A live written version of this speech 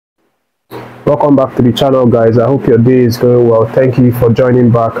Welcome back to the channel, guys. I hope your day is going well. Thank you for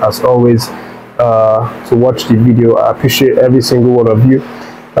joining back as always to watch the video. I appreciate every single one of you.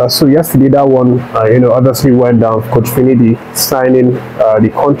 So yesterday, that one obviously went down. Coach Finidi signing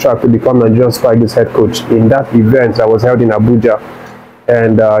the contract to become Nigerian Super Eagles head coach in that event that was held in Abuja.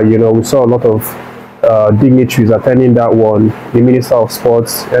 And we saw a lot of dignitaries attending that one. The Minister of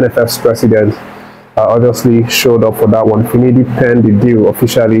Sports, NFF's president, obviously showed up for that one. Finidi penned the deal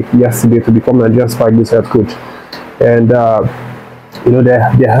officially yesterday to become Nigerian Super Eagles head coach. And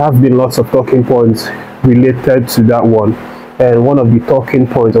there have been lots of talking points related to that one. And one of the talking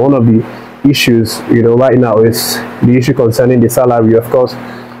points, or one of the issues, right now is the issue concerning the salary. Of course,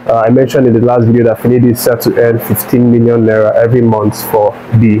 I mentioned in the last video that Finidi is set to earn 15 million naira every month for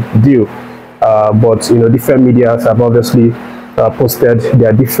the deal. But different medias have obviously posted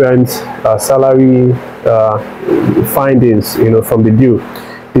their different salary findings, from the deal.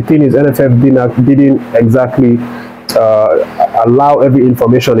 The thing is, NFF didn't exactly allow every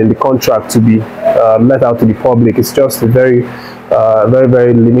information in the contract to be let out to the public. It's just a very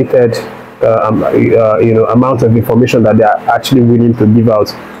limited amount of information that they are actually willing to give out.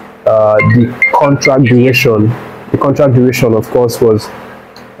 The contract duration, of course, was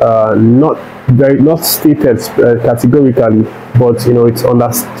not stated categorically, but it's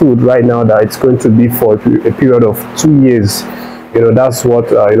understood right now that it's going to be for a period of 2 years. That's what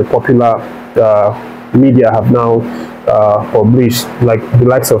popular media have now published, like the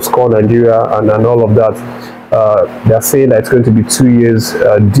likes of Score Nigeria and all of that. They're saying that it's going to be 2 years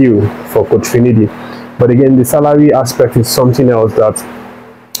deal for Coach Finidi. But again, the salary aspect is something else that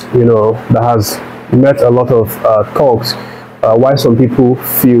that has met a lot of talks. Why some people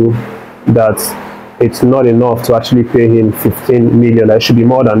feel that it's not enough to actually pay him 15 million. It should be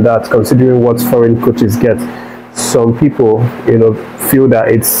more than that, considering what foreign coaches get. Some people feel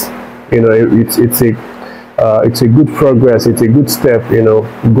that it's a good progress, it's a good step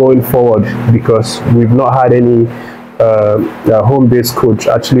going forward, because we've not had any home-based coach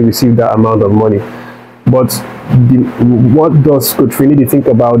actually receive that amount of money. But what does Coach Finidi think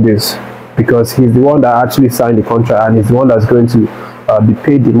about this? Because he's the one that actually signed the contract, and he's the one that's going to be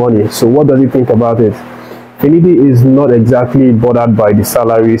paid the money. So what does he think about it? Finidi is not exactly bothered by the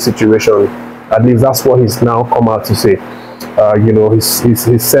salary situation. At least that's what he's now come out to say.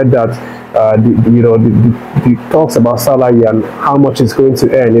 He said that the talks about salary and how much he's going to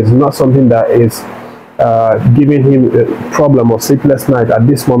earn is not something that is giving him a problem or sleepless night at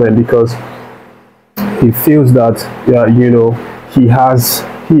this moment, because he feels that he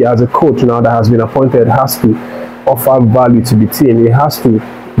as a coach now that has been appointed has to offer value to the team. He has to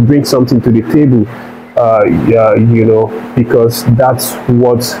bring something to the table, because that's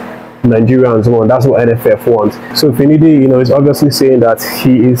what Nigerians want, that's what NFF wants. So Finidi, is obviously saying that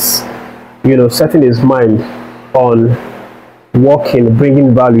he is, setting his mind on working,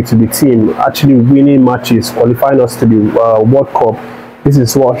 bringing value to the team, actually winning matches, qualifying us to the World Cup. This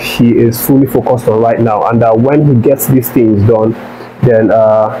is what he is fully focused on right now, and that when he gets these things done, then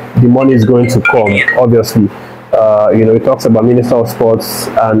the money is going to come, obviously. He talks about Minister of Sports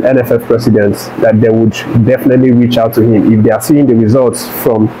and NFF presidents, that they would definitely reach out to him if they are seeing the results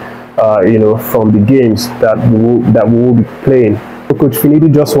from from the games that we will be playing. So Coach Finidi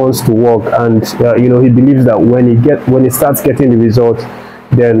just wants to work, and he believes that when he starts getting the results,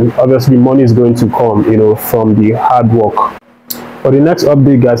 then obviously money is going to come from the hard work. For the next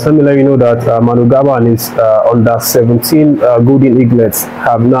update, guys, let me let you know that Garba and his under 17 Golden Eaglets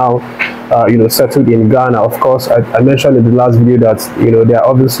have now settled in Ghana. Of course, I mentioned in the last video that they are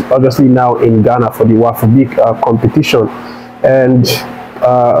obviously now in Ghana for the Wafubik competition, and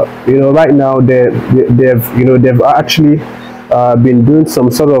right now they've actually been doing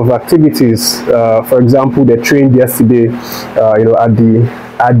some sort of activities. For example, they trained yesterday at the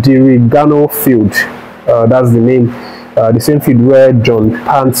Adirigano field. That's the name. The same field where John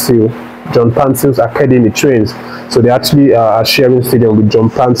Pansil's Academy trains. So they actually are sharing stadium with John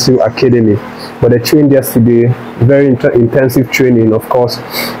Pansil Academy. But they trained yesterday, very intensive training, of course.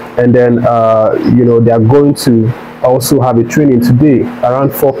 And then they are going to also have a training today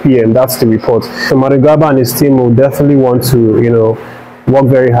around 4 p.m. That's the report. So Garba and his team will definitely want to work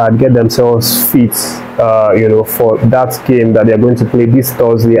very hard, get themselves fit for that game that they are going to play this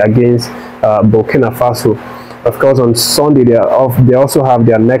Thursday against Burkina Faso. Of course, on Sunday they also have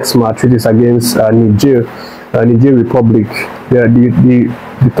their next match, which is against Niger Republic.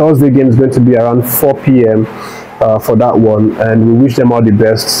 The Thursday game is going to be around 4 p.m. For that one, and we wish them all the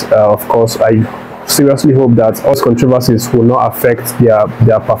best. Of course, I seriously hope that all controversies will not affect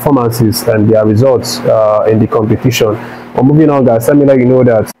their performances and their results in the competition. But moving on, guys, let me let you know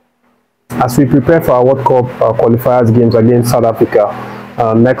that as we prepare for our World Cup qualifiers games against South Africa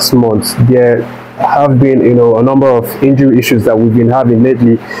next month, there have been, a number of injury issues that we've been having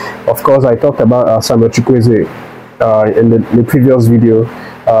lately. Of course, I talked about Samuel Chukwueze in the previous video,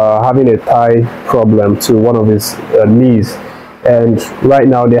 having a thigh problem to one of his knees. And right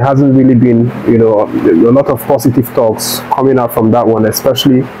now, there hasn't really been, a lot of positive talks coming out from that one,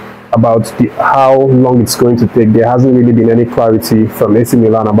 especially about how long it's going to take. There hasn't really been any clarity from AC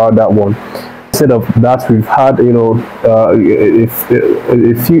Milan about that one. Instead of that, we've had, a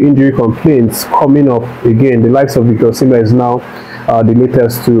few injury complaints coming up again. The likes of Osimhen is now the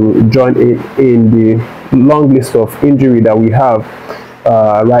latest to join in the long list of injury that we have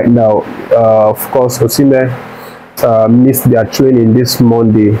right now. Of course, Osimhen missed their training this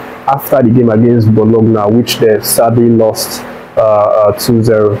Monday after the game against Bologna, which they sadly lost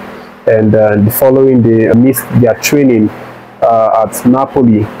 2-0. And the following day missed their training at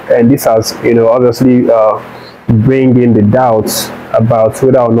Napoli, and this has, obviously bring in the doubts about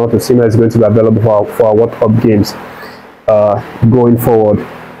whether or not Osimhen is going to be available for our World Cup games going forward.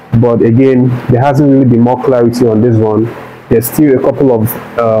 But again, there hasn't really been more clarity on this one. There's still a couple of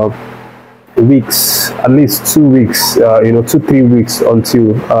weeks, at least 2 weeks, 2-3 weeks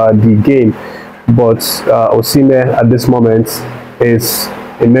until the game. But Osimhen at this moment is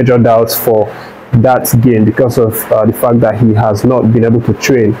a major doubt for that game because of the fact that he has not been able to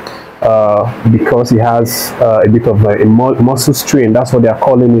train because he has a bit of a muscle strain. That's what they are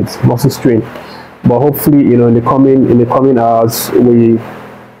calling it, muscle strain. But hopefully, in the coming hours, we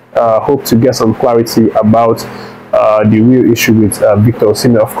hope to get some clarity about the real issue with Victor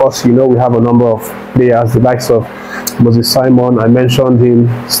Osimhen. Of course, we have a number of players, the likes of Moses Simon. I mentioned him,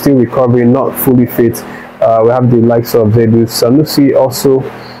 still recovering, not fully fit. We have the likes of Zedu Sanusi also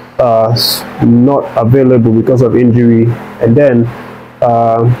not available because of injury. And then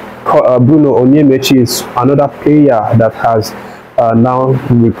Bruno Onyemaechi is another player that has now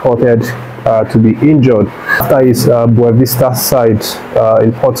reported to be injured after his Boavista side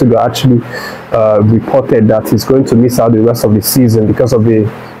in Portugal actually reported that he's going to miss out the rest of the season because of a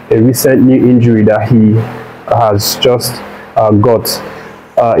recent knee injury that he has just got.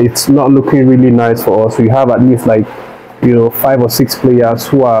 It's not looking really nice for us. We have at least 5 or 6 players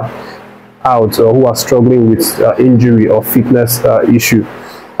who are out or who are struggling with injury or fitness issue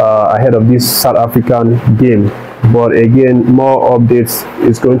ahead of this South African game. But again, more updates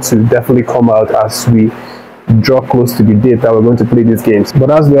is going to definitely come out as we draw close to the date that we're going to play these games. But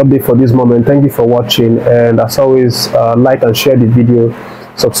that's the update for this moment. Thank you for watching, and as always, like and share the video.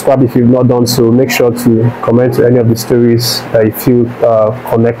 Subscribe if you've not done so. Make sure to comment to any of the stories that you feel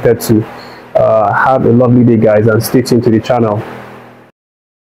connected to. Have a lovely day, guys, and stay tuned to the channel.